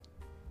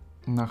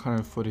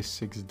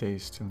946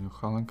 days till New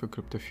Halenko.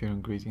 Crypto Fear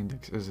and Greed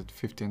Index is at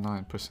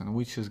 59%,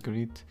 which is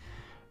greed.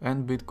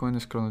 And Bitcoin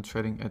is currently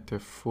trading at the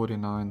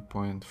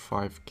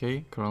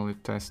 49.5k, currently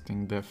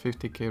testing the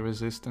 50k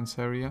resistance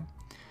area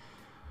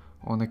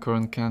on the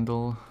current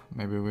candle.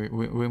 Maybe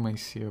we may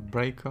see a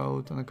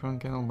breakout on the current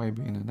candle,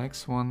 maybe in the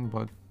next one,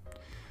 but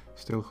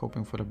still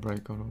hoping for the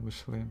breakout,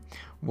 obviously.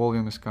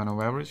 Volume is kind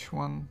of average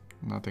one,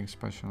 nothing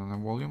special on the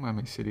volume.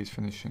 MACD is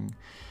finishing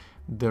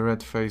the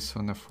red phase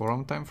on the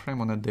 4-hour time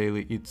frame. On a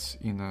daily, it's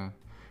in a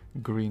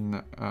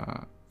green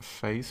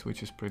phase,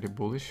 which is pretty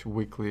bullish.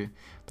 Weekly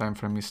time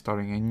frame is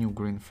starting a new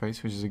green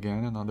phase, which is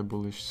again another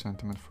bullish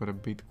sentiment for the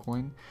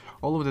Bitcoin.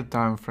 All of the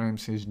time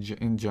frames is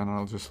in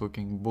general just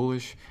looking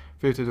bullish.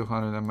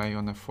 5200 MA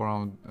on the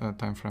 4-hour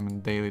time frame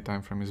and daily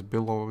time frame is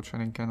below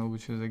trending candle,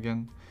 which is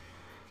again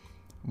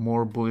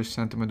more bullish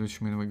sentiment, which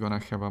means we're gonna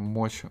have a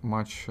much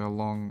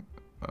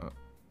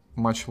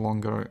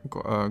longer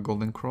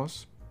golden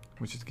cross,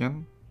 which is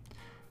again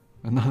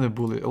another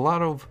bullish. A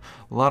lot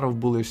of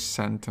bullish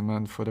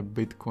sentiment for the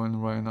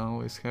Bitcoin right now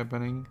is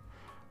happening,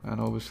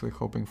 and obviously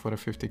hoping for a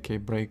 50k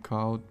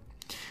breakout.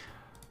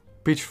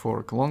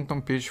 Pitchfork,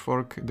 long-term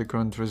Pitchfork, the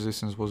current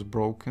resistance was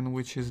broken,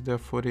 which is the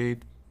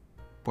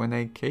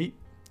 48.8k,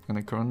 and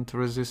the current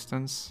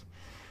resistance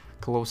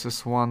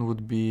closest one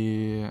would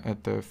be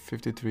at the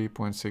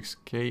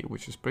 53.6k,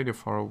 which is pretty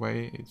far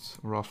away. It's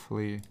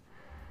roughly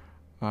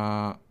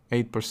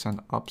 8%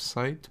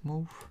 upside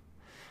move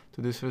to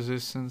this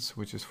resistance,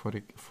 which is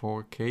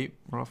 44k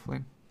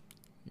roughly.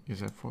 Is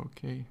that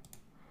 4k?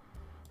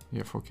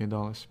 Yeah, 4k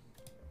dollars.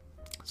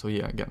 So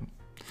yeah, again,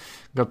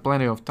 got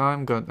plenty of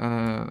time.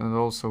 And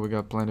also we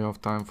got plenty of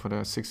time for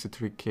the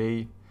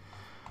 63k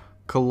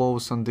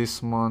close on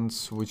this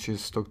month, which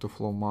is stock to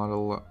flow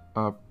model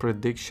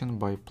prediction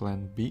by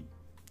Plan B.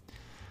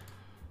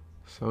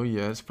 So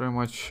yeah, it's pretty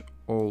much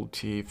all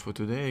TA for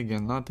today.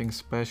 Again, nothing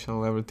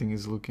special. Everything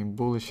is looking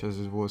bullish as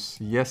it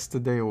was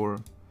yesterday or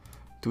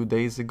 2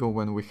 days ago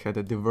when we had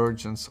a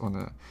divergence on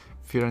a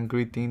Fear and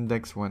Greed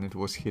Index when it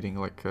was hitting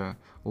like a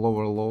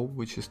lower low,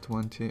 which is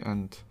 20,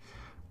 and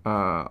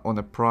on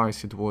a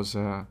price it was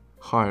a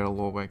higher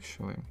low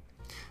actually.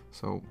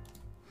 So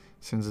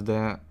since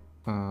the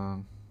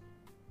end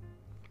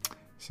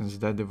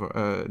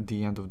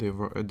of the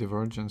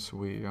divergence,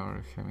 we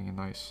are having a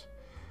nice,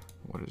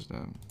 what is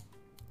that,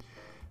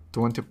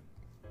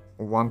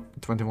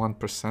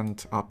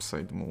 21%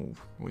 upside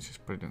move, which is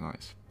pretty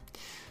nice.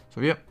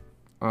 So yeah,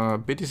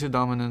 BTC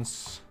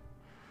dominance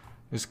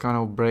is kind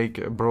of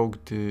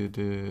broke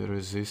the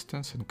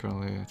resistance and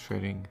currently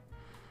trading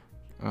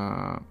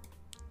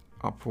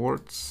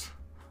upwards.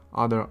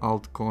 Other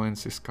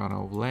altcoins is kind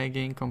of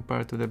lagging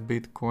compared to the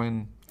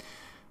Bitcoin.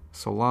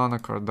 Solana,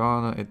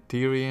 Cardano,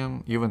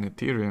 Ethereum, even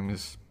Ethereum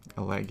is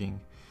lagging.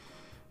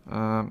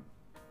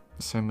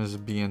 Same as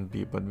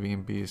BNB, but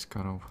BNB is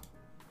kind of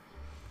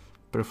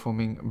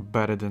performing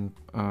better than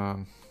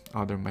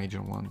other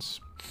major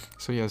ones.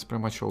 So yeah, it's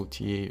pretty much all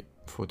TA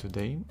for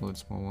today.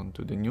 Let's move on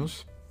to the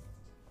news.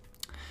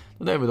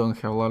 Today we don't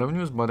have a lot of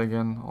news, but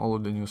again, all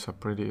of the news are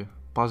pretty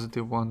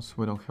positive ones.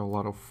 We don't have a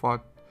lot of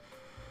FUD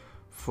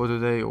for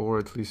today, or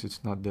at least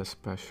it's not that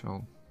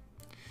special.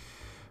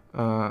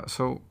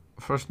 So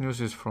first news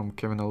is from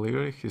Kevin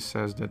O'Leary. He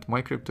says that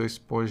my crypto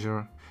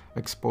exposure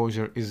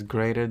is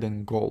greater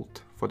than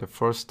gold for the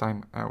first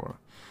time ever.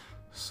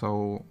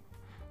 So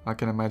I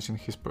can imagine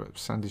his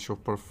percentage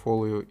of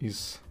portfolio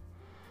is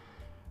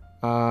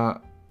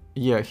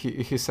yeah,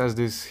 he says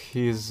this,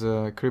 his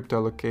crypto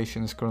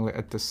allocation is currently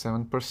at the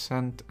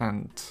 7%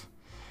 and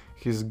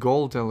his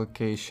gold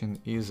allocation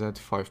is at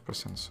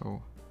 5%.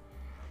 So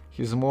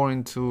he's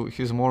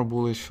more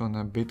bullish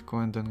on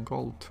Bitcoin than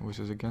gold, which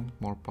is again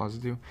more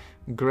positive.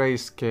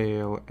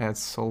 Grayscale adds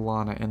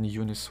Solana and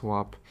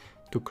Uniswap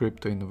to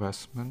crypto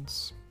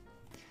investments.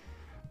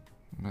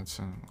 That's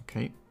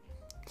okay.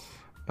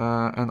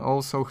 And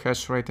also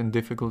hash rate and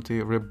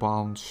difficulty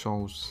rebound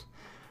shows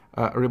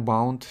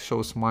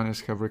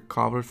miners have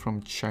recovered from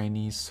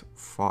Chinese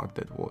FUD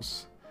that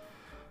was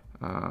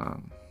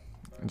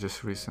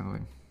just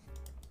recently.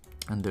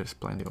 And there's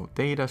plenty of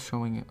data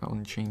showing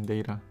on-chain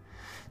data.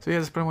 So yeah,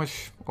 that's pretty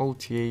much all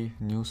TA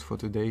news for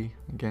today.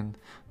 Again,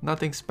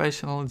 nothing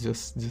special,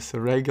 just a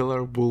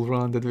regular bull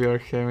run that we are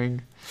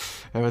having.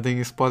 Everything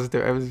is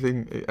positive,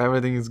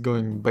 everything is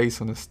going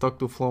based on a stock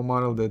to flow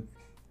model. That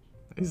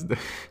is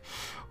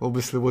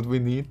obviously what we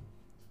need.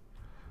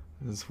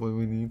 That's what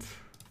we need,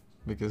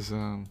 because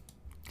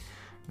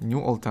new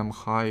all-time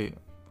high,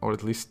 or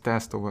at least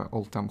test of an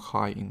all-time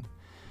high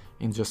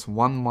in just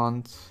 1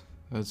 month.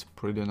 That's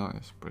pretty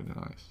nice,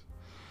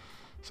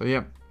 So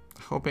yeah,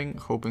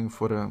 hoping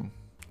for a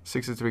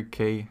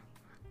 63k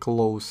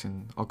close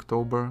in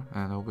October,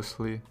 and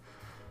obviously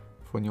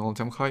for new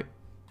all-time high.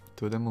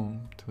 To the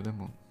moon.